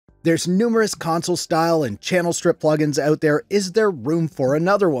There's numerous console style and channel strip plugins out there. Is there room for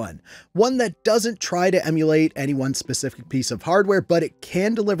another one? One that doesn't try to emulate any one specific piece of hardware, but it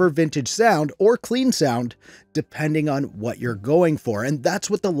can deliver vintage sound or clean sound depending on what you're going for. And that's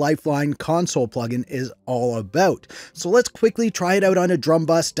what the Lifeline Console Plugin is all about. So let's quickly try it out on a drum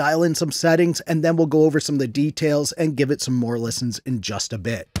bus, dial in some settings, and then we'll go over some of the details and give it some more listens in just a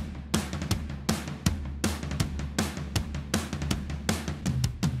bit.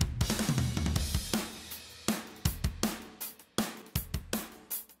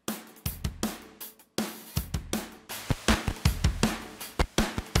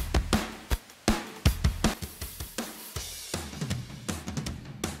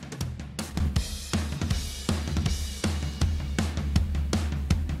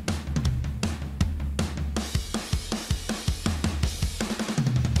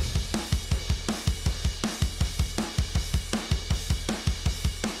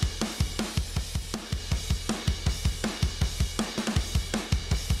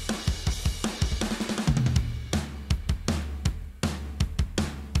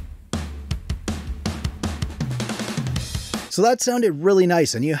 So that sounded really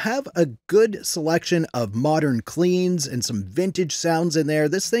nice, and you have a good selection of modern cleans and some vintage sounds in there.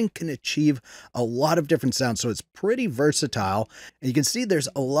 This thing can achieve a lot of different sounds, so it's pretty versatile. And you can see there's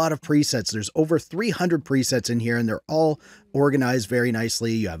a lot of presets. There's over 300 presets in here, and they're all organized very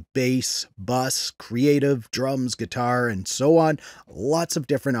nicely. You have bass, bus, creative, drums, guitar, and so on. Lots of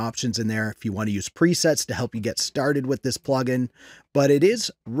different options in there if you want to use presets to help you get started with this plugin. But it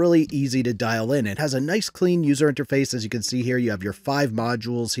is really easy to dial in. It has a nice clean user interface. As you can see here, you have your 5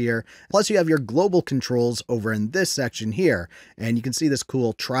 modules here. Plus you have your global controls over in this section here. And you can see this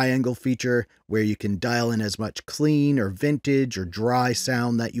cool triangle feature where you can dial in as much clean or vintage or dry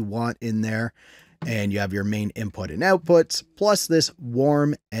sound that you want in there. And you have your main input and outputs, plus this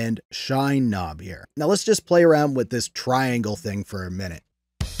warm and shine knob here. Now let's just play around with this triangle thing for a minute.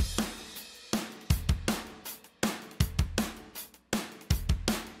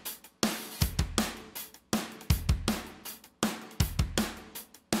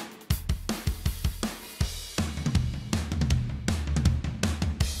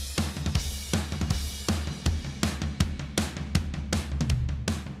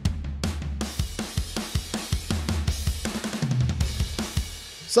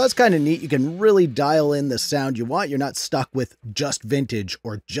 So that's kind of neat. You can really dial in the sound you want. You're not stuck with just vintage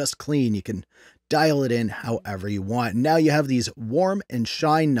or just clean. You can dial it in however you want. Now you have these warm and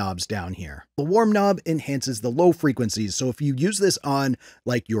shine knobs down here. The warm knob enhances the low frequencies. So if you use this on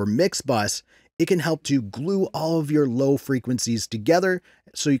like your mix bus, it can help to glue all of your low frequencies together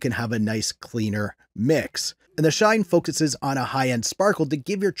so you can have a nice cleaner mix. And the shine focuses on a high-end sparkle to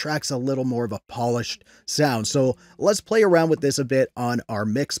give your tracks a little more of a polished sound. So let's play around with this a bit on our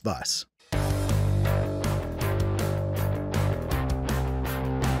mix bus.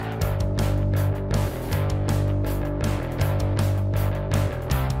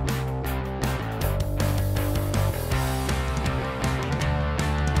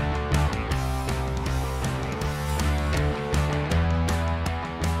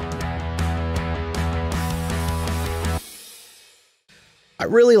 I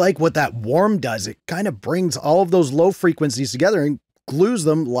really like what that warm does. It kind of brings all of those low frequencies together and glues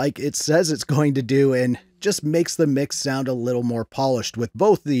them like it says it's going to do, and just makes the mix sound a little more polished with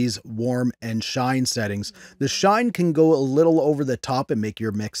both these warm and shine settings. The shine can go a little over the top and make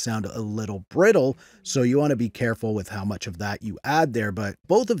your mix sound a little brittle, so you want to be careful with how much of that you add there, but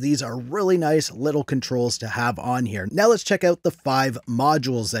both of these are really nice little controls to have on here. Now let's check out the 5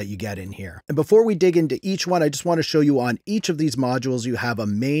 modules that you get in here. And before we dig into each one, I just want to show you on each of these modules, you have a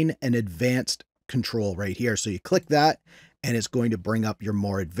main and advanced control right here. So you click that, and it's going to bring up your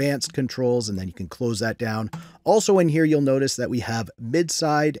more advanced controls, and then you can close that down. Also in here, you'll notice that we have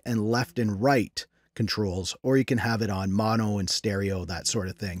mid-side and left and right controls, or you can have it on mono and stereo, that sort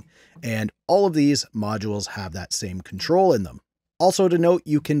of thing. And all of these modules have that same control in them. Also to note,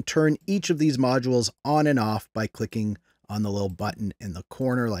 you can turn each of these modules on and off by clicking on the little button in the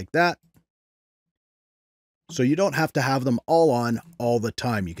corner like that. So you don't have to have them all on all the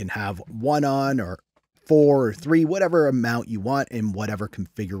time. You can have one on, or 4 or 3, whatever amount you want in whatever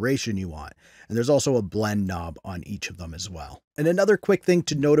configuration you want. And there's also a blend knob on each of them as well. And another quick thing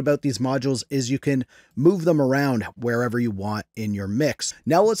to note about these modules is you can move them around wherever you want in your mix.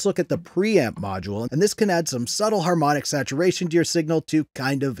 Now let's look at the preamp module, and this can add some subtle harmonic saturation to your signal to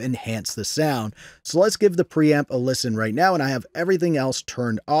kind of enhance the sound. So let's give the preamp a listen right now, and I have everything else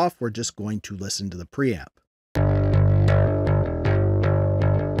turned off. We're just going to listen to the preamp.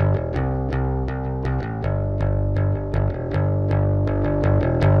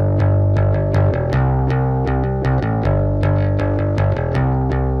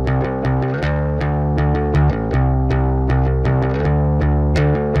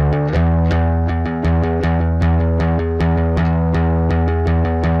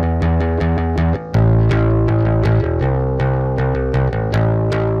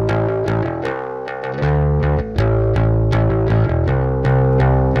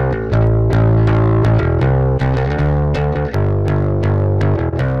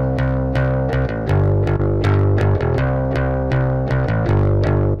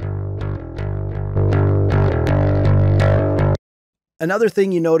 Another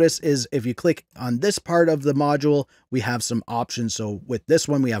thing you notice is if you click on this part of the module, we have some options. So with this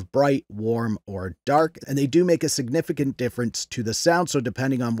one, we have bright, warm, or dark, and they do make a significant difference to the sound. So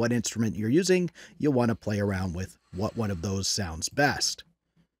depending on what instrument you're using, you'll want to play around with what one of those sounds best.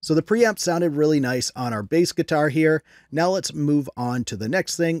 So the preamp sounded really nice on our bass guitar here. Now let's move on to the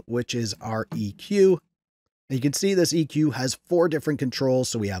next thing, which is our EQ. And you can see this EQ has 4 different controls.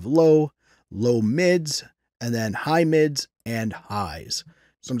 So we have low, low mids, and then high mids and highs.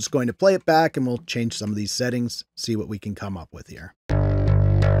 So I'm just going to play it back and we'll change some of these settings, see what we can come up with here.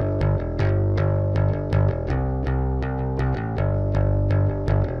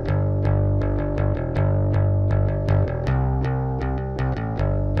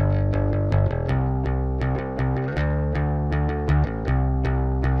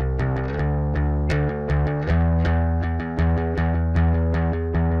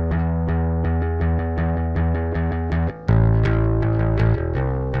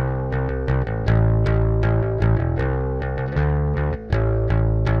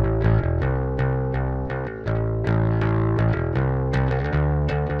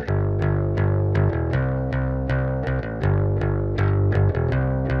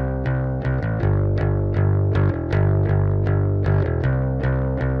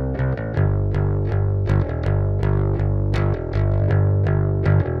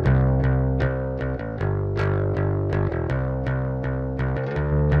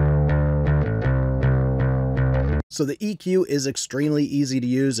 So the EQ is extremely easy to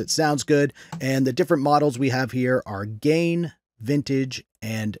use. It sounds good. And the different models we have here are gain, vintage,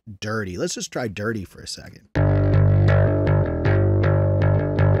 and dirty. Let's just try dirty for a second.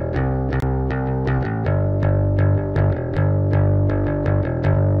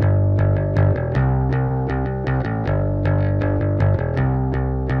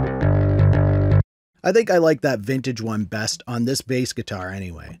 I think I like that vintage one best on this bass guitar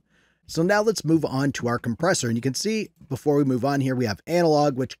anyway. So now let's move on to our compressor. And you can see before we move on here, we have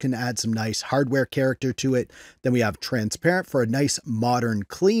analog, which can add some nice hardware character to it. Then we have transparent for a nice modern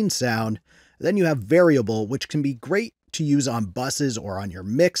clean sound. Then you have variable, which can be great to use on buses or on your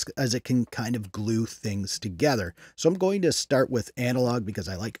mix as it can kind of glue things together. So I'm going to start with analog because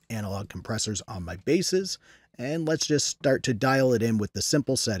I like analog compressors on my basses. And let's just start to dial it in with the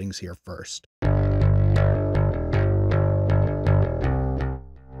simple settings here first.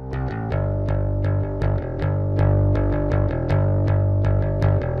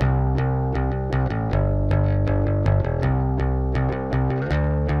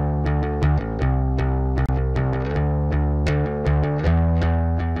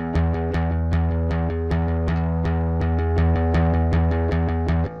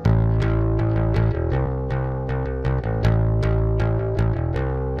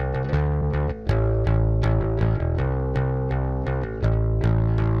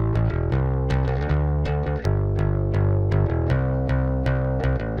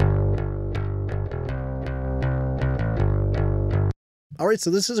 All right,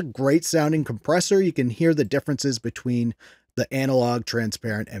 so this is a great sounding compressor. You can hear the differences between the analog,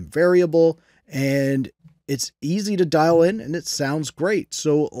 transparent, and variable, and it's easy to dial in and it sounds great.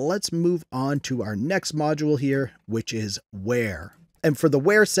 So let's move on to our next module here, which is wear. And for the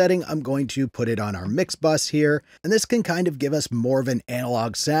wear setting, I'm going to put it on our mix bus here. And this can kind of give us more of an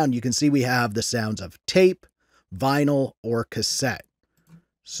analog sound. You can see we have the sounds of tape, vinyl, or cassette.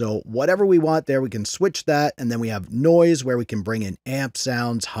 So whatever we want there, we can switch that. And then we have noise where we can bring in amp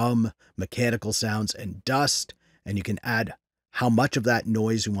sounds, hum, mechanical sounds, and dust. And you can add how much of that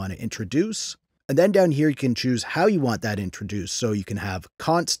noise you want to introduce. And then down here, you can choose how you want that introduced. So you can have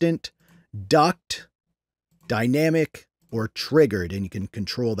constant, duct, dynamic, or triggered, and you can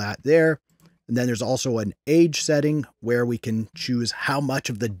control that there. And then there's also an age setting where we can choose how much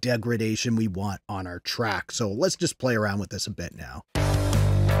of the degradation we want on our track. So let's just play around with this a bit now.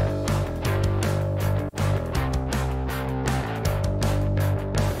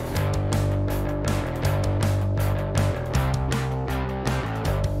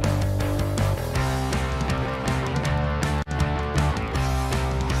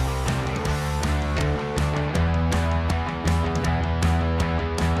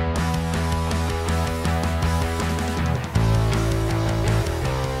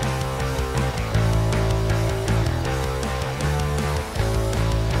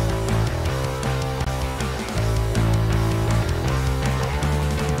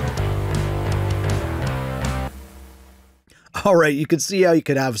 All right, you can see how you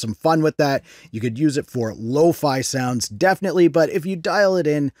could have some fun with that. You could use it for lo-fi sounds, definitely, but if you dial it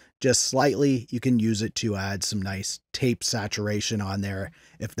in just slightly, you can use it to add some nice tape saturation on there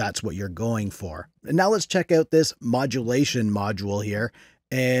if that's what you're going for. And now let's check out this modulation module here.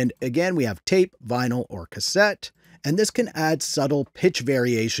 And again, we have tape, vinyl, or cassette, and this can add subtle pitch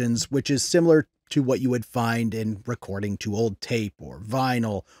variations, which is similar to what you would find in recording to old tape or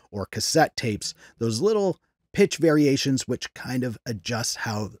vinyl or cassette tapes. Those little pitch variations which kind of adjust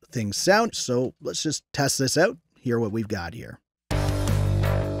how things sound. So let's just test this out, hear what we've got here.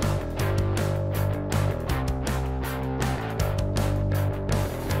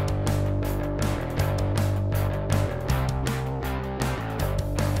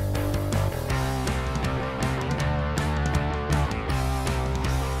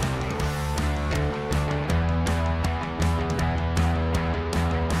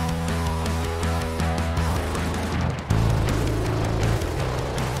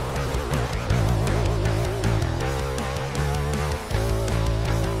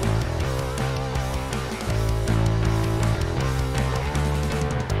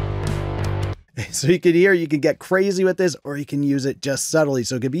 So you can hear, you can get crazy with this, or you can use it just subtly.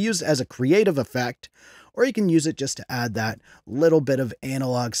 So it can be used as a creative effect, or you can use it just to add that little bit of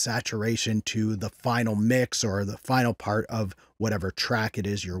analog saturation to the final mix or the final part of whatever track it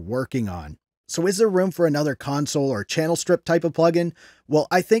is you're working on. So is there room for another console or channel strip type of plugin? Well,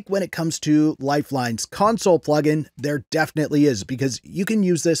 I think when it comes to Lifeline's console plugin, there definitely is, because you can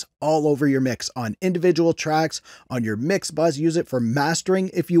use this all over your mix on individual tracks, on your mix bus, use it for mastering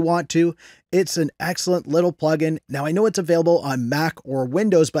if you want to. It's an excellent little plugin. Now, I know it's available on Mac or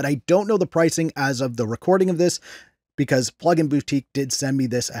Windows, but I don't know the pricing as of the recording of this, because Plugin Boutique did send me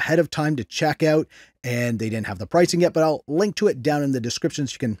this ahead of time to check out, and they didn't have the pricing yet, but I'll link to it down in the description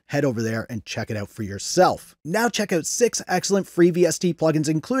so you can head over there and check it out for yourself. Now check out 6 excellent free VST plugins,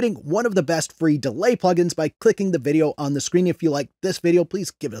 including one of the best free delay plugins, by clicking the video on the screen. If you like this video,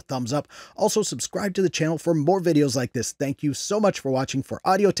 please give it a thumbs up. Also, subscribe to the channel for more videos like this. Thank you so much for watching. For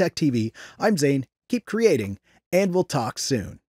Audio Tech TV, I'm Zane. Keep creating, and we'll talk soon.